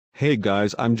Hey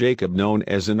guys, I'm Jacob, known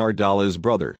as Inardala's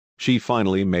brother. She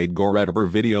finally made Goretober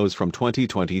videos from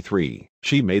 2023.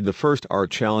 She made the first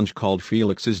art challenge called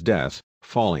Felix's Death,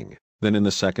 Falling. Then in the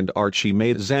second art she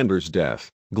made Xander's Death,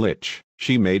 Glitch.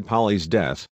 She made Polly's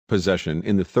Death, Possession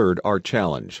in the third art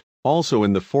challenge. Also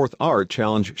in the fourth art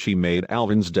challenge she made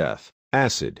Alvin's Death,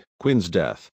 Acid. Quinn's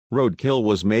Death, Roadkill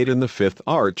was made in the fifth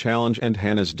art challenge, and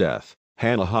Hannah's Death,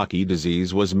 Hannah Hockey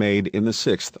Disease was made in the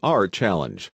sixth art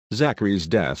challenge. Zachary's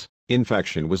Death,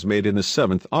 Infection was made in the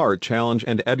seventh art challenge,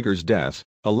 and Edgar's Death,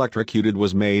 Electrocuted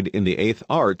was made in the eighth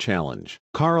art challenge.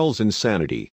 Carl's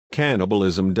Insanity,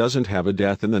 Cannibalism doesn't have a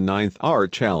death in the ninth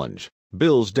art challenge.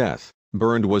 Bill's Death,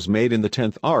 Burned was made in the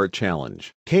 10th art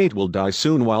challenge. Kate will die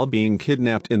soon while being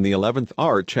kidnapped in the 11th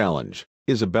art challenge.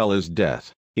 Isabella's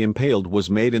Death, Impaled was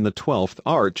made in the 12th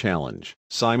art challenge.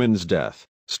 Simon's Death,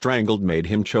 Strangled made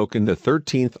him choke in the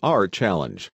 13th art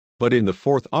challenge. But in the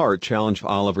 4th art challenge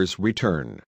Oliver's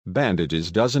Return,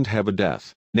 Bandages doesn't have a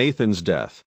death. Nathan's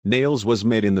Death, Nails was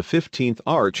made in the 15th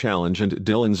art challenge, and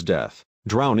Dylan's Death,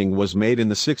 Drowning was made in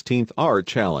the 16th art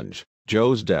challenge.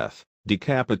 Joe's Death,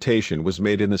 Decapitation was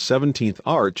made in the 17th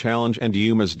art challenge, and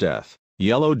Yuma's Death,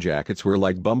 Yellow Jackets were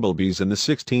like bumblebees in the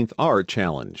 16th art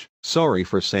challenge. Sorry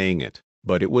for saying it,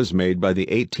 but it was made by the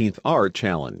 18th art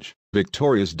challenge.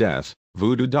 Victoria's Death,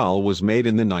 Voodoo Doll was made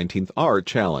in the 19th art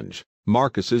challenge.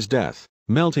 Marcus's Death,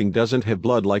 Melting doesn't have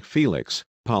blood like Felix,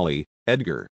 Polly,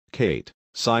 Edgar, Kate,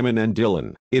 Simon and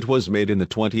Dylan. It was made in the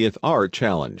 20th art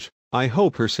challenge. I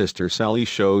hope her sister Sally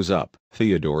shows up.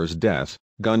 Theodore's Death,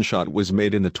 Gunshot was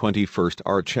made in the 21st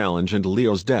art challenge, and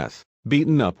Leo's Death,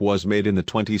 Beaten Up was made in the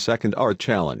 22nd art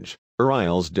challenge.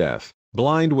 Uriel's Death,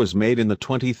 Blind was made in the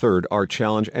 23rd art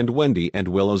challenge, and Wendy and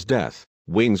Willow's Death,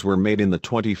 Wings were made in the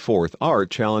 24th art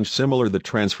challenge. Similar the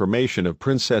transformation of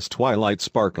Princess Twilight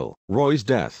Sparkle. Roy's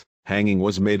Death, Hanging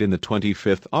was made in the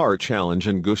 25th art challenge,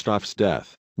 and Gustav's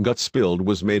Death, Gut Spilled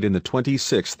was made in the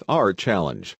 26th art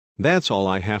challenge. That's all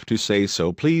I have to say,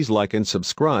 so please like and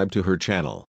subscribe to her channel.